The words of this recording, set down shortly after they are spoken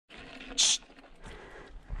Yes.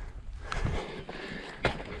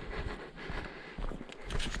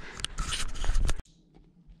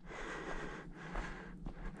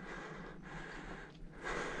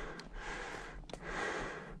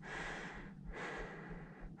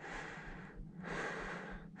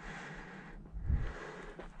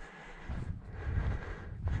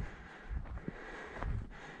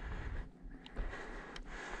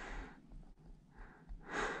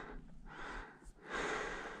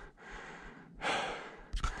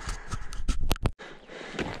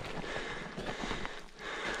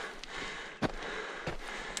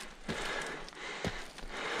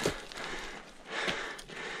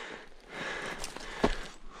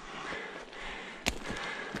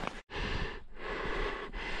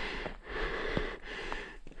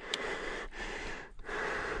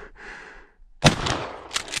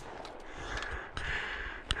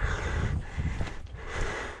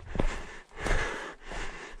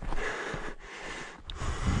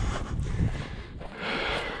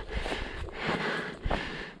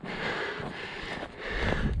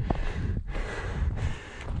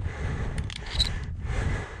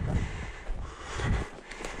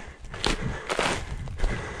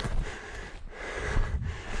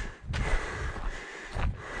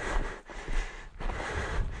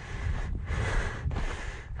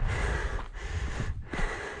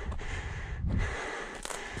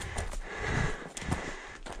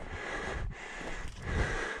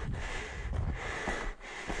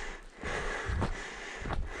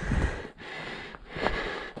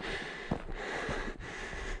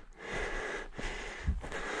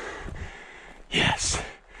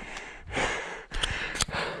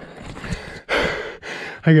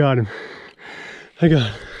 I got him. I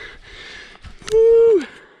got him. Woo.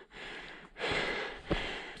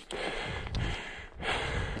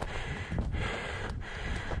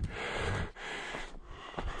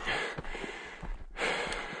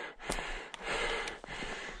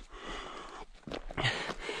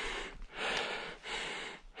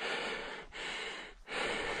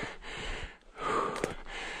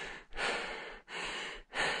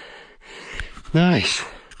 Nice.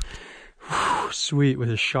 Whew, sweet with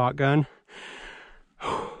a shotgun.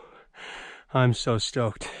 Whew. I'm so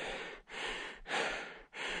stoked.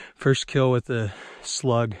 First kill with the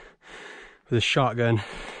slug with a shotgun.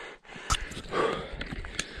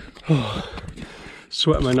 Oh,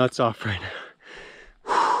 sweating my nuts off right now.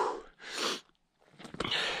 Whew.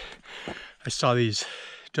 I saw these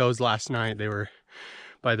does last night. They were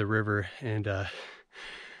by the river, and I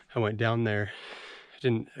went down there.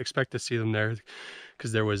 Didn't expect to see them there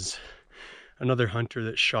because there was another hunter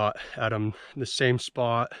that shot at them in the same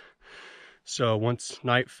spot. So once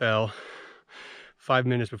night fell, 5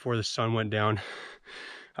 minutes before the sun went down,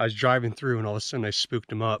 I was driving through and all of a sudden I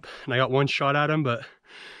spooked him up. And I got one shot at him, but it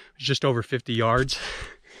was just over 50 yards.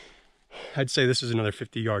 I'd say this is another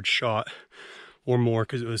 50-yard shot or more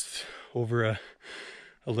because it was over a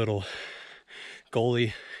little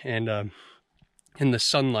gully and in the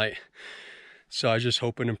sunlight. So I was just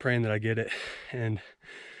hoping and praying that I get it. And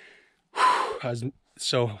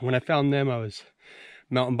so when I found them, I was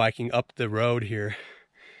mountain biking up the road here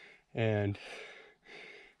and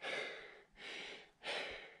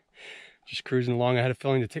just cruising along. I had a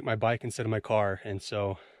feeling to take my bike instead of my car. And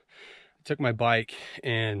so I took my bike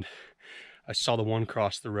and I saw the one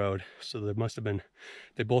cross the road. So there must have been,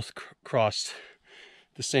 they both crossed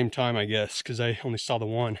at the same time, I guess, because I only saw the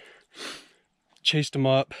one. Chased him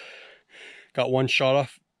up. Got one shot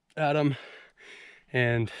off at him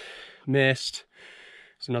and missed.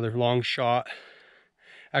 It's another long shot.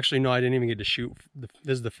 Actually, no, I didn't even get to shoot.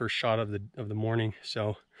 This is the first shot of the morning,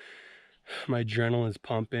 so my adrenaline's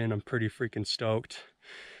pumping. I'm pretty freaking stoked.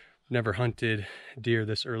 Never hunted deer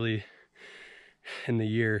this early in the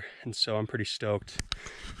year, and so I'm pretty stoked.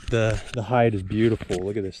 The hide is beautiful.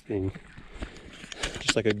 Look at this thing.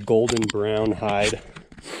 Just like a golden brown hide.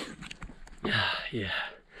 Yeah.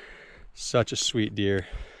 Such a sweet deer.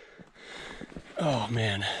 Oh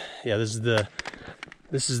man, yeah. This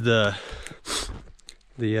is the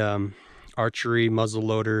archery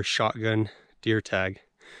muzzleloader shotgun deer tag.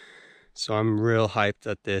 So I'm real hyped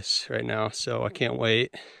at this right now. So I can't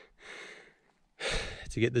wait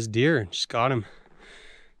to get this deer. Just got him.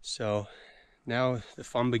 So now the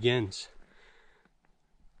fun begins.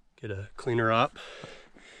 Get to clean her up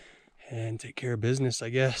and take care of business, I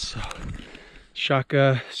guess. So,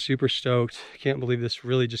 Shaka, super stoked. Can't believe this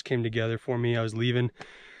really just came together for me. I was leaving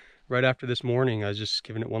right after this morning. I was just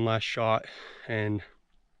giving it one last shot and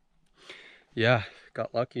yeah,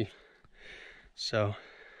 got lucky. So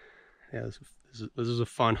yeah, this is a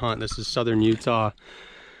fun hunt. This is southern Utah,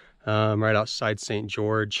 right outside St.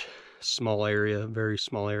 George. small area, very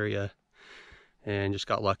small area, and just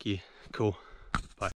got lucky. Cool. Bye.